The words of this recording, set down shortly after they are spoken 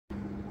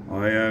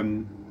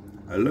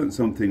I learnt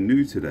something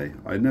new today.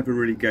 I never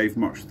really gave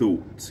much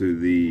thought to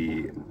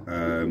the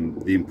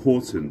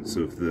importance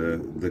of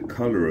the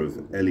colour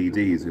of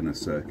LEDs in a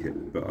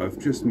circuit, but I've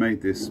just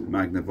made this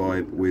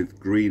magnavibe with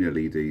green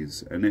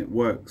LEDs, and it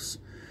works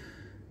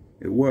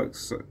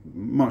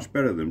much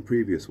better than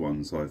previous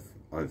ones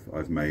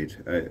I've made.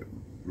 It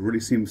really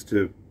seems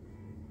to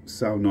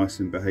sound nice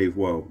and behave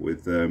well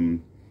with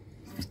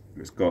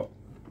it's got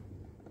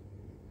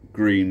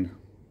green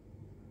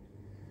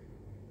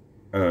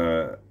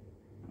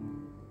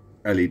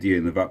LED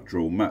in the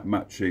VAPDRAL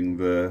matching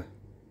the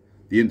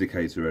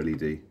indicator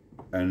LED,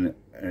 and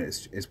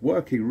it's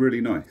working really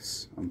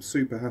nice. I'm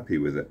super happy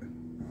with it.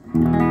 It's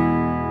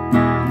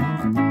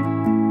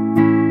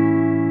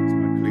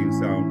my clean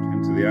sound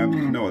into the amp,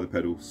 no other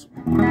pedals.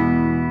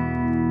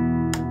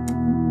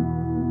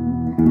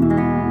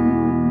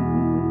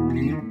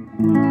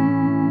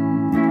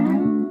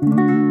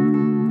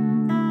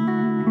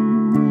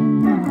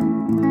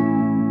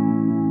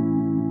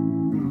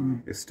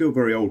 It's still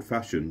very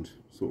old-fashioned,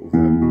 sort of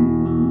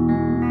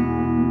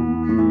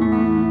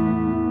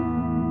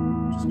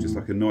just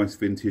like a nice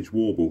vintage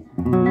warble.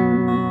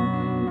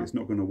 It's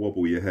not going to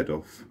wobble your head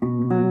off.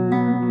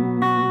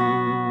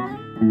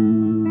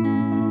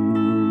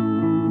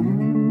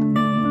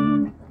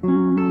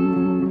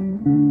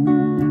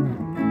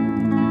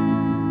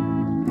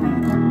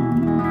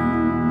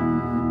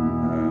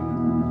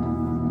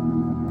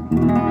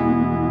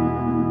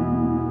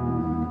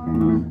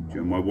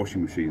 My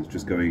washing machine's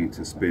just going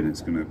into spin.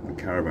 The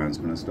caravan's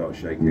gonna start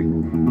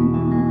shaking.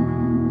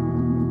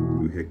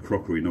 We'll hear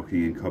crockery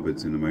knocking in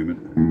cupboards in a moment.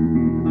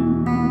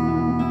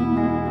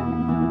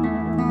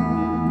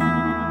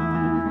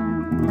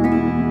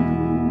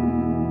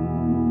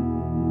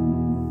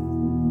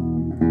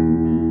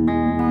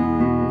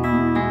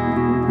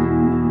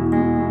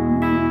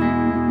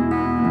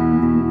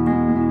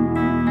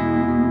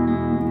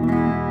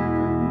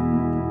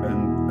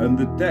 And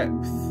the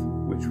depth,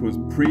 which was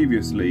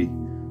previously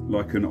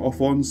like an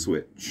off-on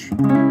switch,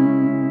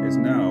 is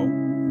now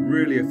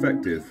really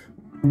effective.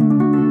 I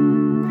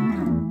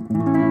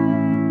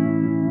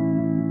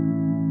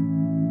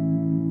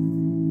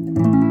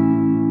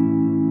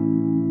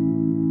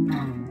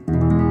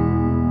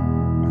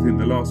think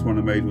the last one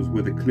I made was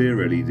with a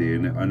clear LED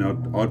in it, and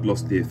I'd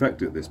lost the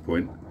effect at this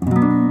point.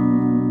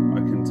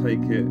 I can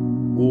take it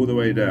all the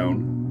way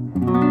down.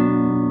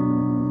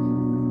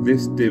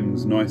 This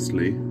dims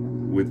nicely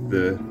with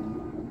the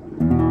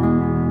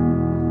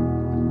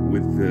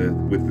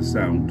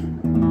sound.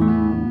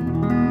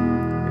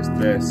 It's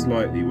there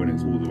slightly when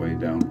it's all the way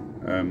down.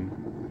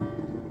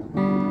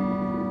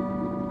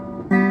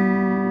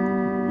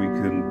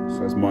 So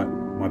that's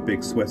my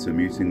big sweater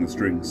muting the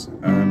strings.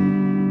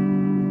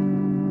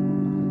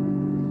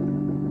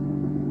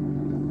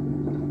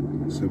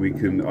 So we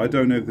can, I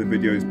don't know if the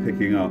video is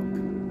picking up,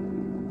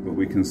 but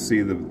we can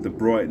see the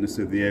brightness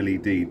of the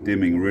LED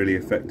dimming really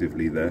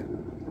effectively there.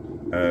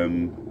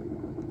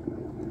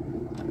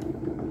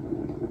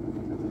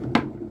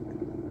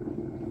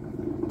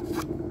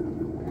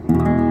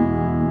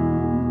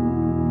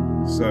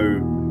 So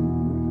I'm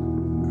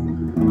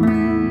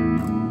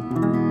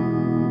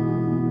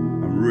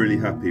really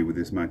happy with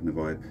this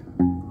magnavibe.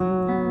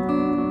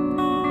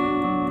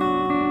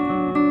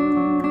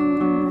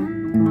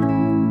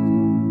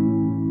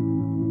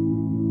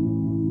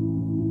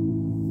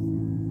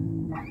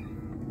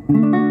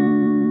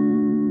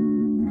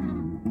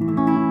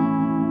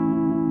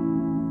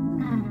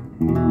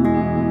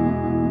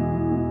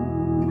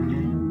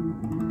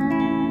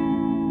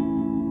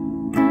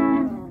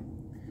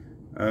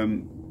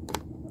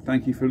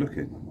 Thank you for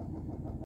looking.